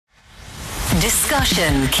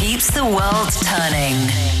Discussion keeps the world turning.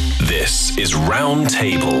 This is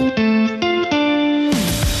Roundtable.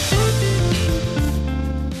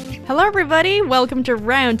 Hello, everybody. Welcome to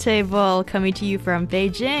Roundtable, coming to you from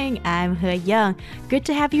Beijing. I'm Heyang. Good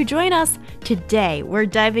to have you join us. Today, we're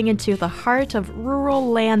diving into the heart of rural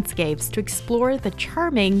landscapes to explore the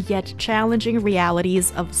charming yet challenging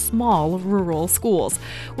realities of small rural schools,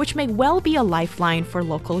 which may well be a lifeline for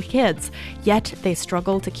local kids, yet they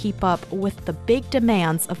struggle to keep up with the big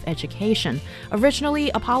demands of education. Originally,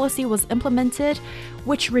 a policy was implemented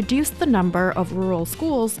which reduced the number of rural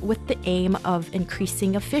schools with the aim of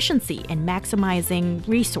increasing efficiency and maximizing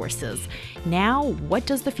resources. Now, what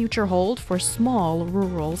does the future hold for small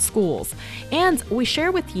rural schools? And we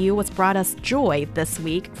share with you what's brought us joy this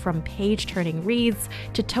week, from page-turning reads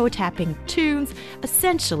to toe-tapping tunes,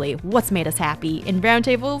 essentially what's made us happy in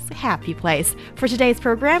Roundtable's happy place. For today's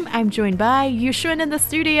program, I'm joined by Yushun in the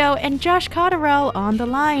studio and Josh Cotterill on the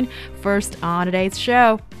line. First on today's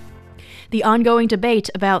show, the ongoing debate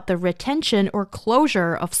about the retention or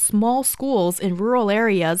closure of small schools in rural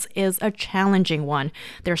areas is a challenging one.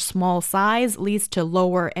 Their small size leads to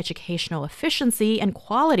lower educational efficiency and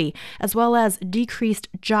quality, as well as decreased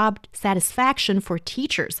job satisfaction for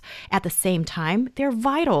teachers. At the same time, they're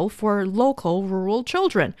vital for local rural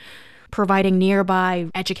children, providing nearby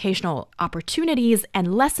educational opportunities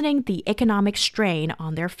and lessening the economic strain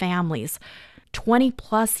on their families. 20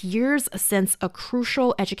 plus years since a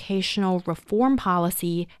crucial educational reform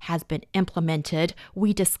policy has been implemented,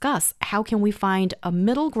 we discuss how can we find a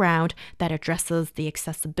middle ground that addresses the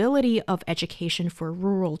accessibility of education for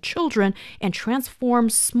rural children and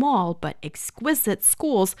transforms small but exquisite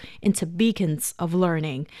schools into beacons of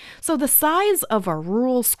learning. So the size of a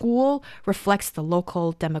rural school reflects the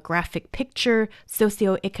local demographic picture,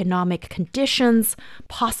 socioeconomic conditions,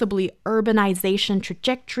 possibly urbanization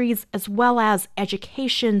trajectories, as well as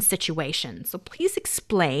education situation. So please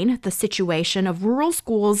explain the situation of rural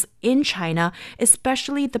schools in China,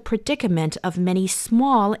 especially the predicament of many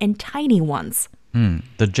small and tiny ones.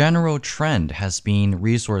 The general trend has been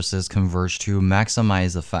resources converge to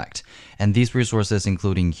maximize effect, and these resources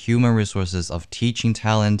including human resources of teaching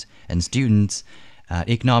talent and students,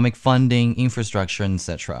 economic funding, infrastructure,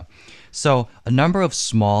 etc. So a number of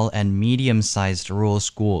small and medium-sized rural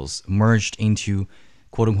schools merged into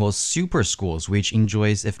quote-unquote super schools, which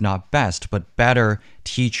enjoys, if not best, but better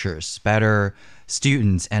teachers, better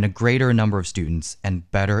students, and a greater number of students,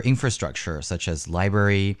 and better infrastructure, such as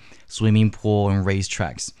library, swimming pool, and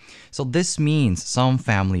racetracks. So this means some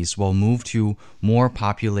families will move to more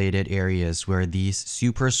populated areas where these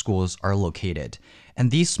super schools are located,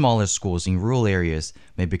 and these smaller schools in rural areas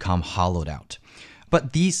may become hollowed out.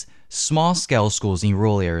 But these small-scale schools in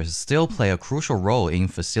rural areas still play a crucial role in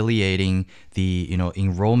facilitating the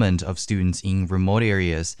enrollment of students in remote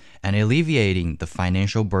areas and alleviating the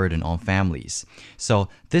financial burden on families. So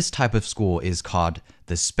this type of school is called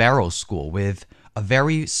the sparrow school, with a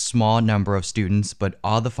very small number of students but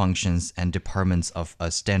all the functions and departments of a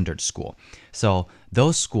standard school. So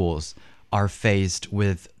those schools are faced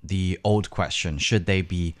with the old question: should they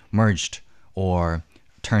be merged or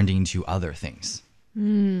turned into other things?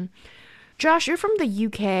 Josh, you're from the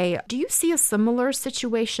UK. Do you see a similar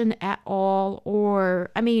situation at all? Or,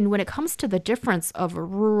 when it comes to the difference of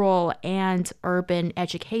rural and urban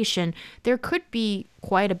education, there could be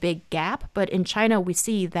quite a big gap. But in China, we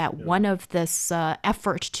see that one of this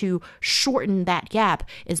effort to shorten that gap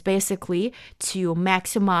is basically to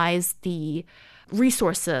maximize the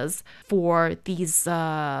resources for these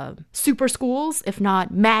super schools, if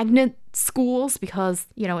not magnet schools, because,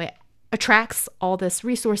 it attracts all this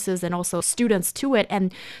resources and also students to it,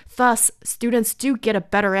 and thus students do get a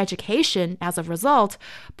better education as a result.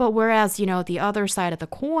 But whereas, the other side of the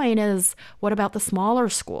coin is, what about the smaller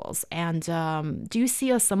schools? And do you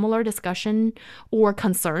see a similar discussion or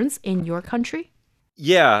concerns in your country?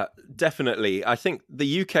 Yeah, definitely. I think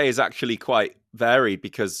the UK is actually quite varied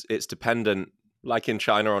because it's dependent, like in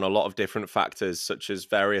China, on a lot of different factors, such as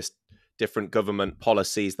various different government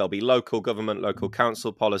policies. There'll be local government, local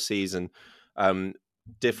council policies, and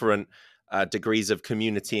different degrees of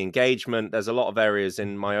community engagement. There's a lot of areas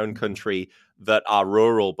in my own country that are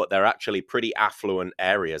rural, but they're actually pretty affluent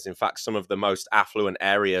areas. In fact, some of the most affluent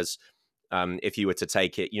areas, if you were to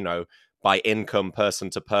take it, by income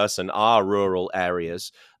person to person, are rural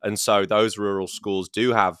areas. And so those rural schools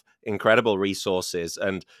do have incredible resources.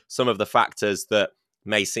 And some of the factors that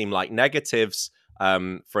may seem like negatives,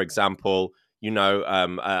 for example,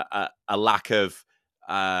 a lack of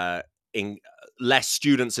less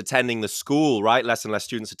students attending the school, right? Less and less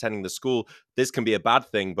students attending the school. This can be a bad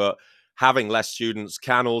thing, but having less students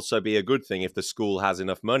can also be a good thing if the school has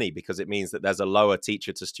enough money, because it means that there's a lower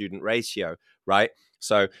teacher to student ratio, right?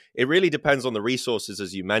 So it really depends on the resources,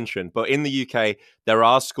 as you mentioned. But in the UK, there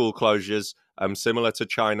are school closures. Similar to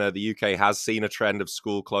China, the UK has seen a trend of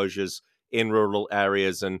school closures in rural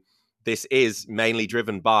areas. And this is mainly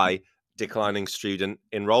driven by declining student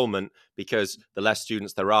enrollment, because the less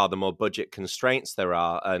students there are, the more budget constraints there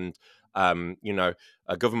are. And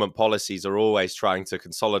government policies are always trying to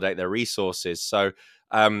consolidate their resources. So,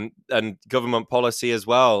 and government policy as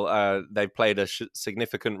well, they've played a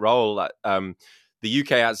significant role. The UK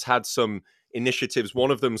has had some initiatives.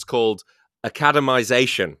 One of them is called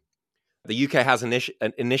academization. The UK has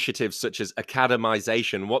initiatives such as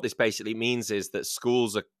academization. What this basically means is that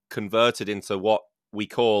schools are converted into what we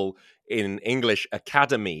call in English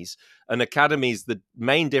academies. And academies, the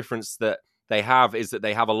main difference that they have is that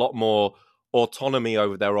they have a lot more autonomy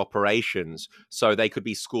over their operations. So they could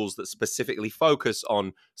be schools that specifically focus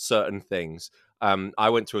on certain things. I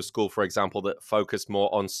went to a school, for example, that focused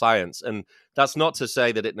more on science. And that's not to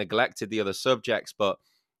say that it neglected the other subjects, but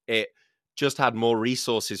it just had more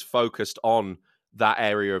resources focused on that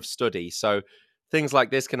area of study. So things like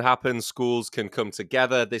this can happen. Schools can come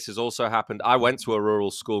together. This has also happened. I went to a rural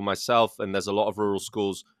school myself, and there's a lot of rural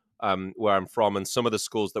schools where I'm from, and some of the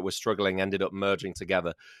schools that were struggling ended up merging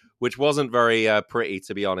together, which wasn't very pretty,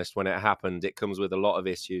 to be honest, when it happened. It comes with a lot of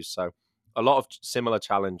issues. So a lot of similar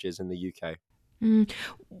challenges in the UK.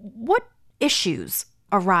 What issues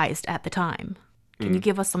arised at the time? Can you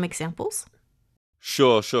give us some examples?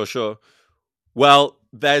 Sure. Well,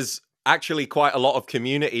 there's actually quite a lot of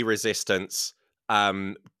community resistance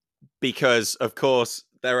because, of course,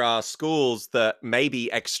 there are schools that may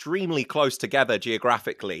be extremely close together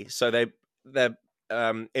geographically. So they're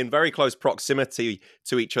in very close proximity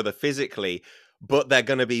to each other physically, but they're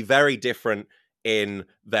going to be very different in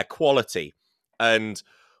their quality. And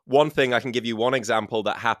one thing, I can give you one example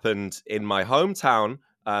that happened in my hometown,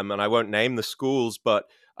 and I won't name the schools, but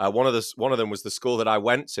one of them was the school that I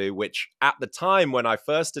went to, which at the time when I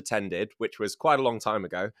first attended, which was quite a long time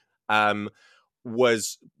ago,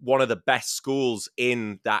 was one of the best schools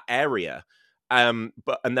in that area. And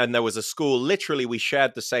then there was a school, literally we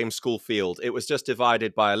shared the same school field. It was just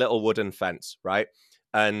divided by a little wooden fence, right?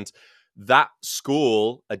 And that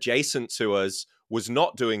school adjacent to us was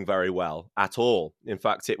not doing very well at all. In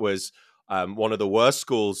fact, it was one of the worst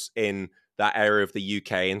schools in that area of the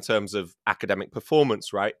UK in terms of academic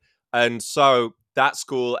performance, right? And so that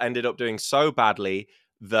school ended up doing so badly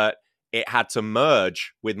that it had to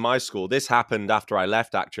merge with my school. This happened after I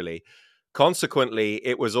left, actually. Consequently,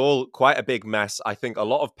 it was all quite a big mess. I think a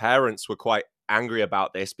lot of parents were quite angry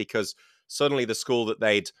about this, because suddenly the school that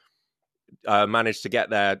they'd managed to get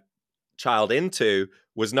their child into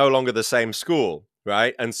was no longer the same school,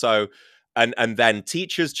 right? And so, and then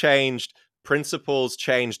teachers changed, principals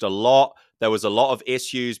changed a lot. There was a lot of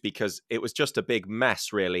issues because it was just a big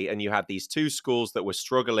mess, really. And you had these two schools that were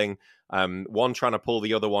struggling, one trying to pull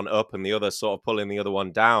the other one up and the other sort of pulling the other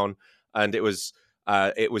one down. And it was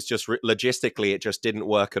just logistically, it just didn't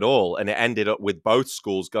work at all. And it ended up with both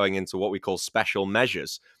schools going into what we call special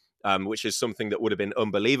measures, which is something that would have been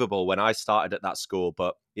unbelievable when I started at that school.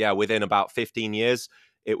 But yeah, within about 15 years,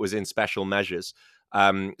 it was in special measures.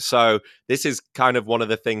 So this is kind of one of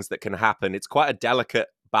the things that can happen. It's quite a delicate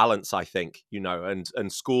balance, I think, and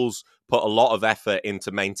schools put a lot of effort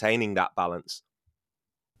into maintaining that balance.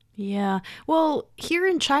 Yeah. Well, here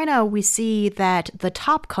in China, we see that the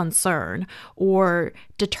top concern or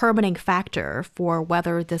determining factor for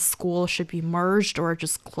whether this school should be merged or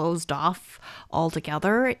just closed off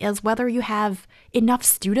altogether is whether you have enough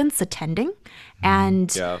students attending.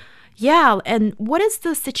 And yeah, and what is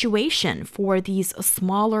the situation for these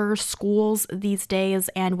smaller schools these days?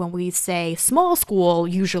 And when we say small school,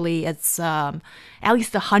 usually it's at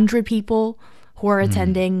least 100 people who are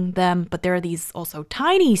attending them, but there are these also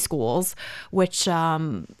tiny schools, which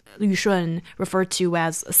Yushun referred to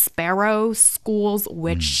as sparrow schools,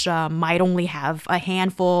 which might only have a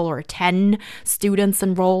handful or 10 students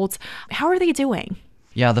enrolled. How are they doing?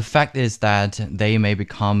 Yeah, the fact is that they may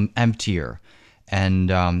become emptier. And,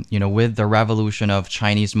 with the revolution of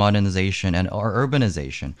Chinese modernization and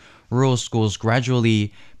urbanization, rural schools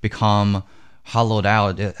gradually become hollowed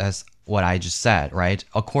out, as what I just said, right?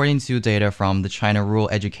 According to data from the China Rural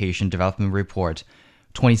Education Development Report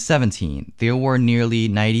 2017, there were nearly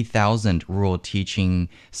 90,000 rural teaching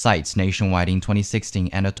sites nationwide in 2016,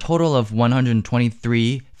 and a total of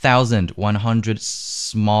 123,100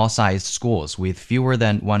 small-sized schools with fewer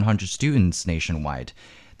than 100 students nationwide.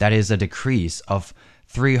 That is a decrease of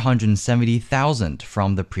 370,000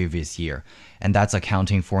 from the previous year. And that's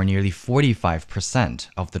accounting for nearly 45%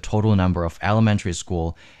 of the total number of elementary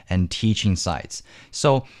school and teaching sites.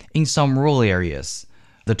 So in some rural areas,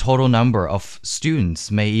 the total number of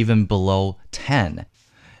students may even below 10.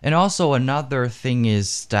 And also another thing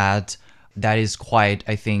is that is quite,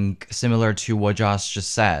 I think, similar to what Josh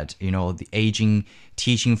just said, the aging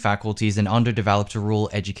teaching faculties and underdeveloped rural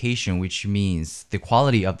education, which means the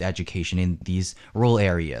quality of the education in these rural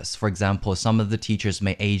areas. For example, some of the teachers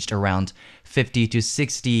may aged around 50 to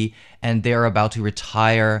 60 and they're about to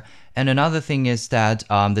retire. And another thing is that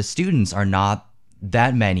the students are not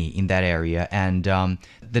that many in that area, and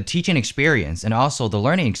the teaching experience and also the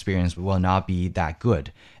learning experience will not be that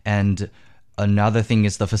good. And another thing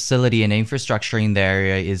is the facility and infrastructure in the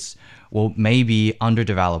area maybe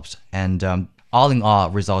underdeveloped, and all in all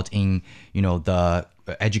result in the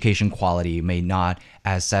education quality may not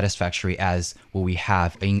as satisfactory as what we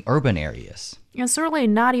have in urban areas. And certainly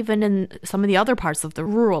not even in some of the other parts of the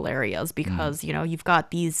rural areas, because you've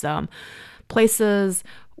got these places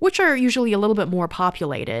which are usually a little bit more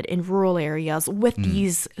populated in rural areas with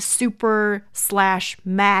these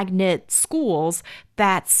super/magnet schools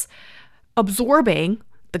that's absorbing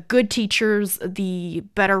the good teachers, the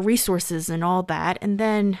better resources and all that. And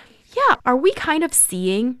then, are we kind of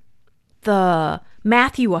seeing the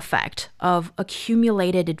Matthew effect of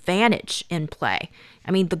accumulated advantage in play? I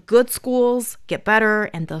mean, the good schools get better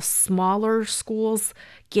and the smaller schools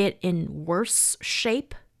get in worse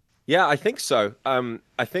shape. Yeah, I think so. I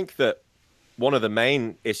think that one of the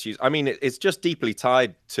main issues, it's just deeply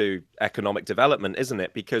tied to economic development, isn't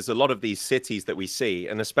it? Because a lot of these cities that we see,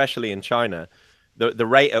 and especially in China, the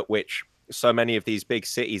rate at which so many of these big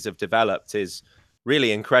cities have developed is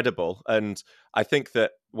really incredible. And I think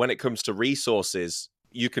that when it comes to resources,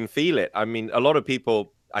 you can feel it. I mean, a lot of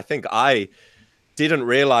people, I think I didn't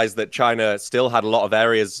realize that China still had a lot of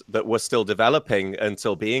areas that were still developing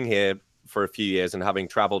until being here for a few years and having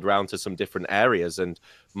traveled around to some different areas. And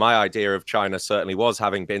my idea of China certainly was,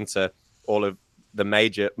 having been to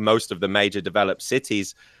most of the major developed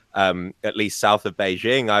cities, at least south of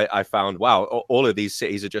Beijing, I found, wow, all of these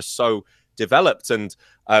cities are just so developed, and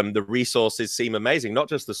the resources seem amazing. Not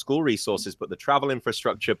just the school resources, but the travel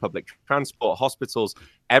infrastructure, public transport, hospitals,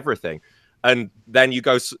 everything. And then you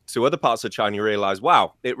go to other parts of China, you realize,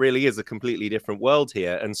 wow, it really is a completely different world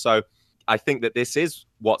here. And so I think that this is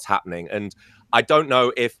what's happening. And I don't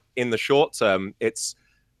know if in the short term it's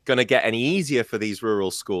going to get any easier for these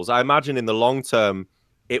rural schools. I imagine in the long term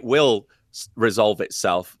it will resolve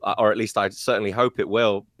itself, or at least I certainly hope it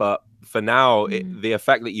will. But for now, the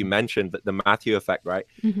effect that you mentioned, that the Matthew effect, right?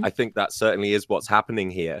 I think that certainly is what's happening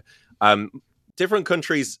here. Different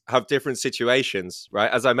countries have different situations, right?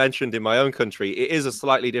 As I mentioned, in my own country, it is a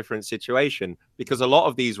slightly different situation because a lot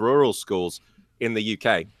of these rural schools in the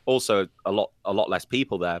UK, also a lot less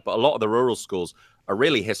people there, but a lot of the rural schools are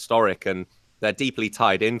really historic, and they're deeply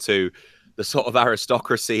tied into the sort of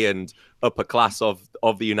aristocracy and upper class of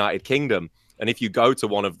the United Kingdom. And if you go to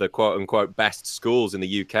one of the quote unquote best schools in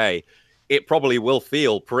the UK, it probably will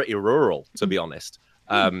feel pretty rural, to be honest.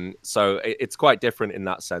 So it's quite different in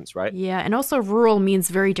that sense, right? Yeah, and also rural means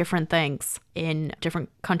very different things in different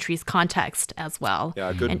countries' context as well.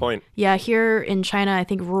 Yeah, good point. Yeah, here in China, I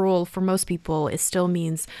think rural for most people, it still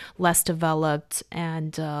means less developed.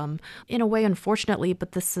 And in a way, unfortunately,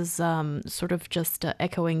 but this is sort of just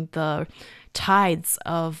echoing the tides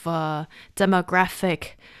of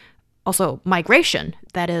demographic also migration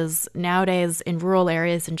that is nowadays in rural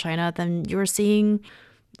areas in China. Then you're seeing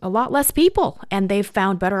a lot less people, and they've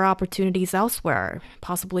found better opportunities elsewhere,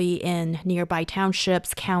 possibly in nearby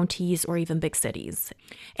townships, counties, or even big cities.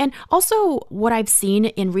 And also what I've seen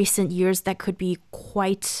in recent years that could be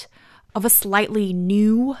quite of a slightly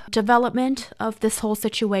new development of this whole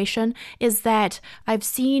situation is that I've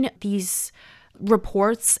seen these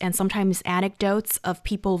reports and sometimes anecdotes of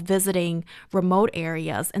people visiting remote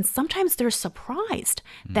areas, and sometimes they're surprised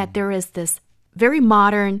that there is this very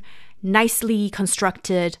modern, nicely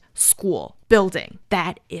constructed school building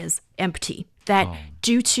that is empty, that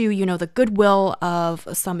due to, the goodwill of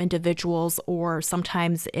some individuals, or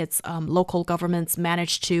sometimes it's local governments,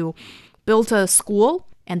 managed to build a school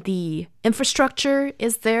and the infrastructure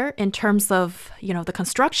is there in terms of, the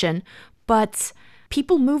construction, but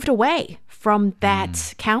people moved away from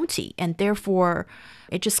that county, and therefore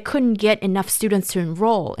it just couldn't get enough students to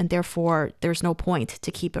enroll, and therefore there's no point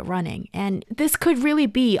to keep it running. And this could really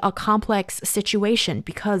be a complex situation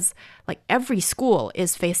because every school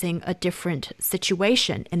is facing a different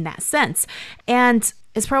situation in that sense. And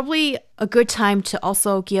it's probably a good time to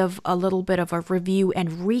also give a little bit of a review and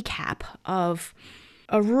recap of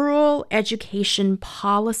a rural education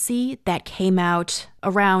policy that came out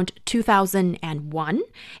around 2001,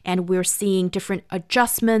 and we're seeing different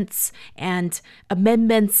adjustments and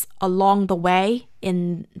amendments along the way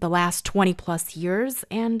in the last 20 plus years.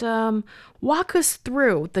 And walk us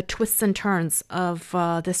through the twists and turns of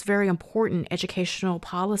this very important educational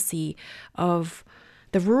policy of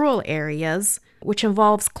the rural areas, which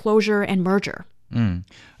involves closure and merger.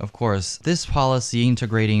 Of course, this policy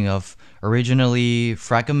integrating of originally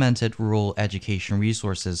fragmented rural education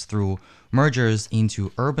resources through mergers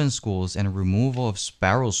into urban schools and removal of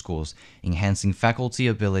sparrow schools, enhancing faculty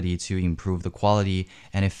ability to improve the quality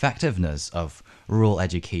and effectiveness of rural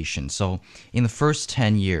education. So in the first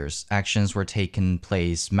 10 years, actions were taken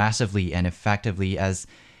place massively and effectively, as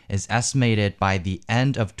is estimated by the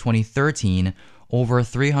end of 2013. Over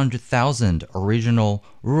 300,000 original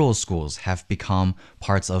rural schools have become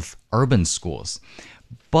parts of urban schools.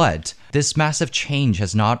 But this massive change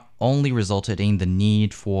has not only resulted in the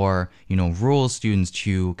need for, rural students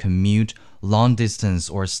to commute long distance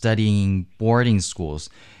or study in boarding schools,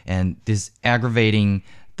 and this aggravating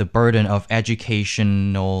the burden of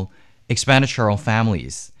educational expenditure on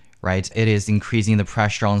families, right? It is increasing the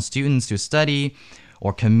pressure on students to study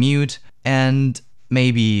or commute and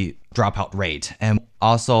maybe dropout rate. And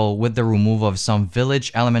also with the removal of some village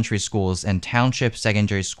elementary schools and township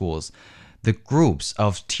secondary schools, the groups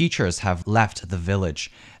of teachers have left the village,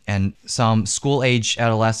 and some school-age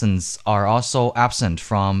adolescents are also absent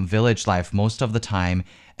from village life most of the time,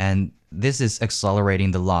 and this is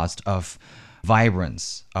accelerating the loss of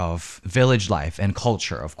vibrance of village life and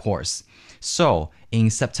culture, of course. So, in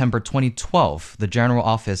September 2012, the General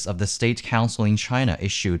Office of the State Council in China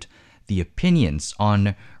issued the opinions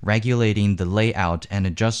on regulating the layout and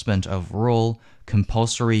adjustment of rural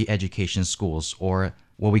compulsory education schools, or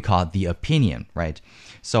what we call the opinion, right?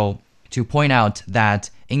 So to point out that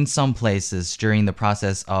in some places during the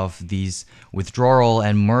process of these withdrawal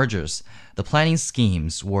and mergers, the planning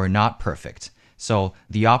schemes were not perfect. So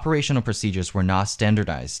the operational procedures were not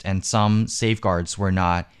standardized and some safeguards were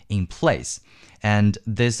not in place. And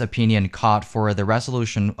this opinion called for the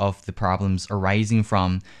resolution of the problems arising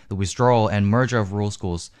from the withdrawal and merger of rural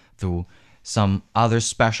schools through some other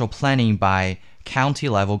special planning by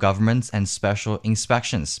county-level governments and special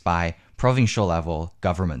inspections by provincial-level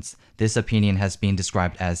governments. This opinion has been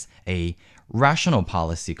described as a rational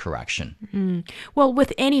policy correction. Well,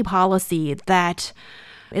 with any policy that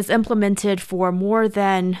is implemented for more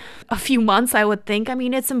than a few months, I would think,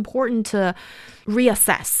 it's important to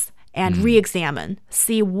reassess and re-examine,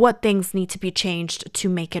 see what things need to be changed to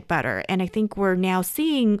make it better. And I think we're now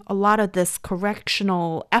seeing a lot of this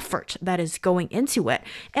correctional effort that is going into it.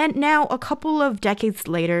 And now, a couple of decades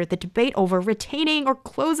later, the debate over retaining or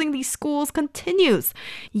closing these schools continues.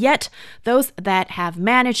 Yet, those that have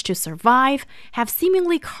managed to survive have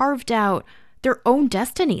seemingly carved out their own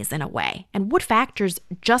destinies in a way. And what factors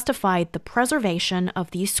justified the preservation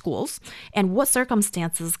of these schools, and what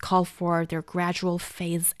circumstances call for their gradual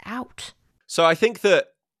phase out? So I think that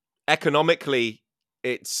economically,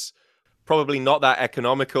 it's probably not that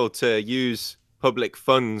economical to use public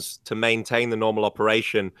funds to maintain the normal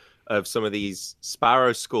operation of some of these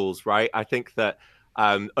sparrow schools, right? I think that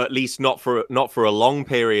at least not for a long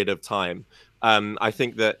period of time. I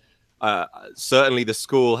think that certainly the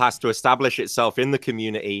school has to establish itself in the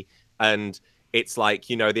community, and it's like,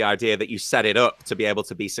 the idea that you set it up to be able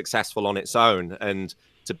to be successful on its own and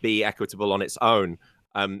to be equitable on its own,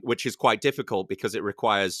 which is quite difficult because it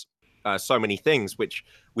requires so many things, which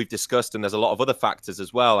we've discussed, and there's a lot of other factors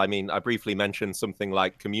as well. I briefly mentioned something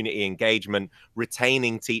like community engagement,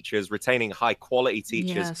 retaining teachers, retaining high quality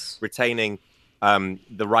teachers, Yes. retaining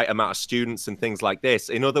the right amount of students and things like this.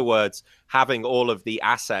 In other words, having all of the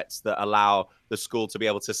assets that allow the school to be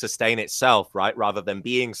able to sustain itself, right, rather than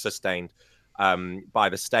being sustained by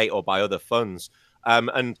the state or by other funds.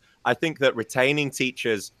 And I think that retaining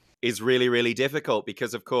teachers is really, really difficult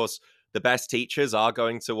because, of course, the best teachers are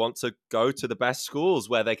going to want to go to the best schools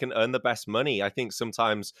where they can earn the best money. I think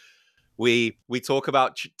sometimes we talk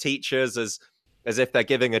about teachers as if they're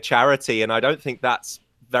giving a charity, and I don't think that's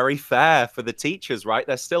very fair for the teachers, right?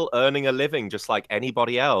 They're still earning a living just like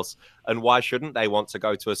anybody else. And why shouldn't they want to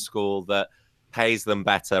go to a school that pays them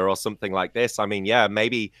better or something like this? Yeah,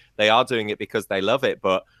 maybe they are doing it because they love it,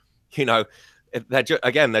 but they're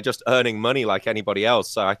just earning money like anybody else.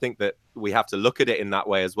 So I think that we have to look at it in that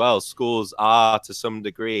way as well. Schools are to some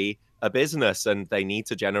degree a business and they need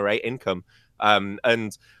to generate income.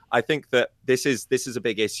 And I think that this is a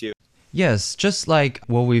big issue. Yes, just like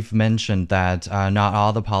what we've mentioned that not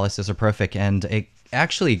all the policies are perfect, and it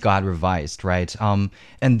actually got revised, right?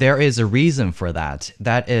 And there is a reason for that.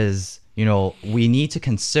 That is, we need to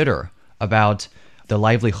consider about the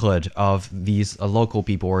livelihood of these local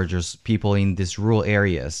people or just people in these rural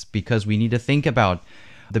areas, because we need to think about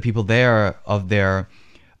the people there of their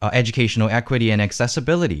educational equity and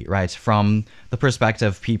accessibility, right? From the perspective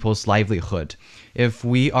of people's livelihood. If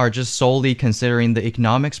we are just solely considering the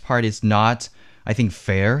economics part, is not, I think,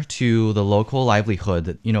 fair to the local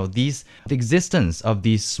livelihood. The existence of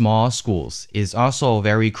these small schools is also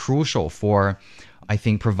very crucial for, I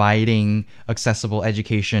think, providing accessible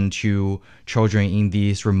education to children in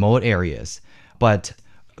these remote areas. But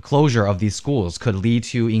closure of these schools could lead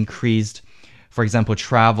to increased, for example,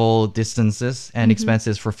 travel distances and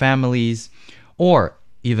expenses for families, or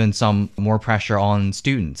even some more pressure on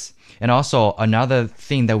students. And also another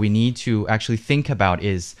thing that we need to actually think about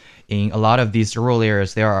is in a lot of these rural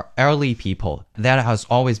areas, there are elderly people that has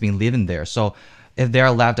always been living there. So if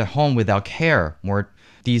they're left at home without care,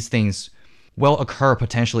 these things will occur,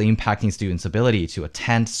 potentially impacting students' ability to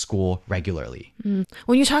attend school regularly.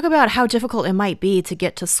 When you talk about how difficult it might be to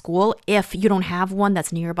get to school if you don't have one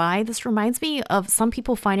that's nearby, this reminds me of, some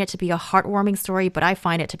people find it to be a heartwarming story, but I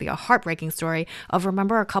find it to be a heartbreaking story of,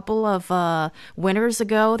 remember a couple of winters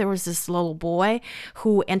ago, there was this little boy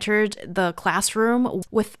who entered the classroom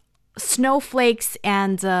with snowflakes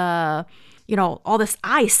and all this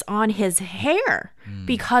ice on his hair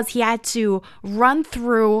because he had to run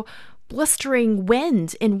through blistering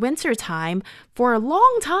wind in wintertime for a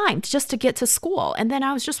long time just to get to school. And then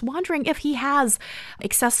I was just wondering, if he has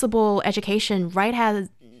accessible education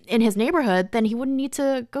in his neighborhood, then he wouldn't need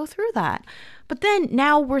to go through that. But then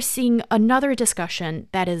now we're seeing another discussion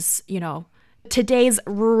that is, today's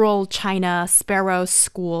rural China sparrow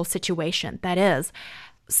school situation. That is,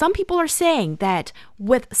 some people are saying that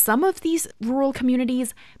with some of these rural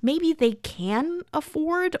communities, maybe they can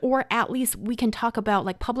afford, or at least we can talk about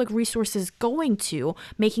like public resources going to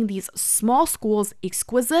making these small schools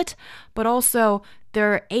exquisite, but also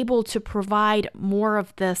they're able to provide more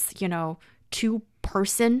of this,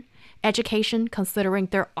 two-person education, considering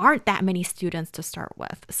there aren't that many students to start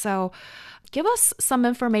with. So give us some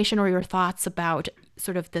information or your thoughts about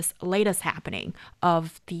sort of this latest happening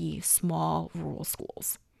of the small rural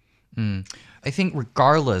schools. I think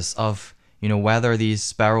regardless of, whether these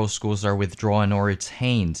sparrow schools are withdrawn or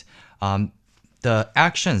retained, the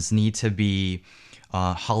actions need to be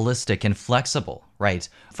holistic and flexible, right?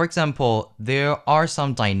 For example, there are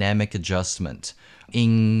some dynamic adjustment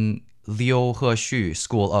in Liuhexu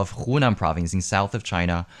School of Hunan Province in south of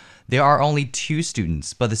China. There are only 2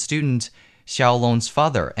 students, but the student Xiaolong's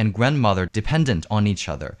father and grandmother dependent on each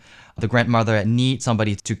other. The grandmother needs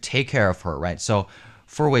somebody to take care of her, right? So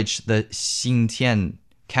for which the Xintian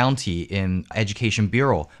County in Education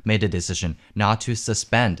Bureau made a decision not to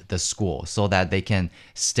suspend the school so that they can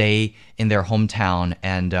stay in their hometown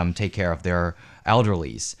and take care of their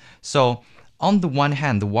elderlies. So on the one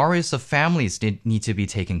hand, the worries of families need to be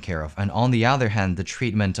taken care of. And on the other hand, the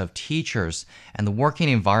treatment of teachers and the working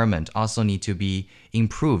environment also need to be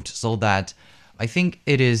improved, so that I think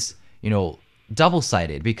it is,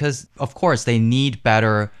 double-sided, because of course they need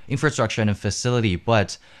better infrastructure and facility,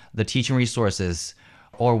 but the teaching resources,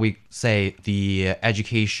 or we say the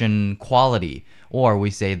education quality, or we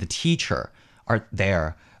say the teacher are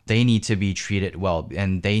there. They need to be treated well,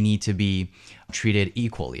 and they need to be treated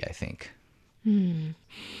equally, I think.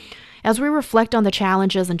 As we reflect on the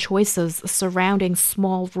challenges and choices surrounding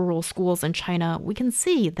small rural schools in China, we can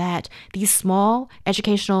see that these small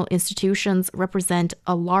educational institutions represent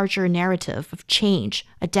a larger narrative of change,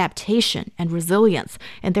 adaptation, and resilience.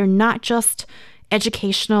 And they're not just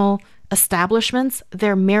educational establishments,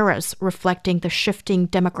 they're mirrors reflecting the shifting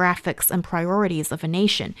demographics and priorities of a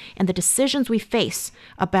nation. And the decisions we face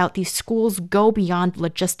about these schools go beyond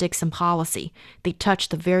logistics and policy. They touch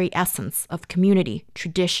the very essence of community,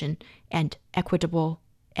 tradition, and equitable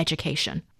education.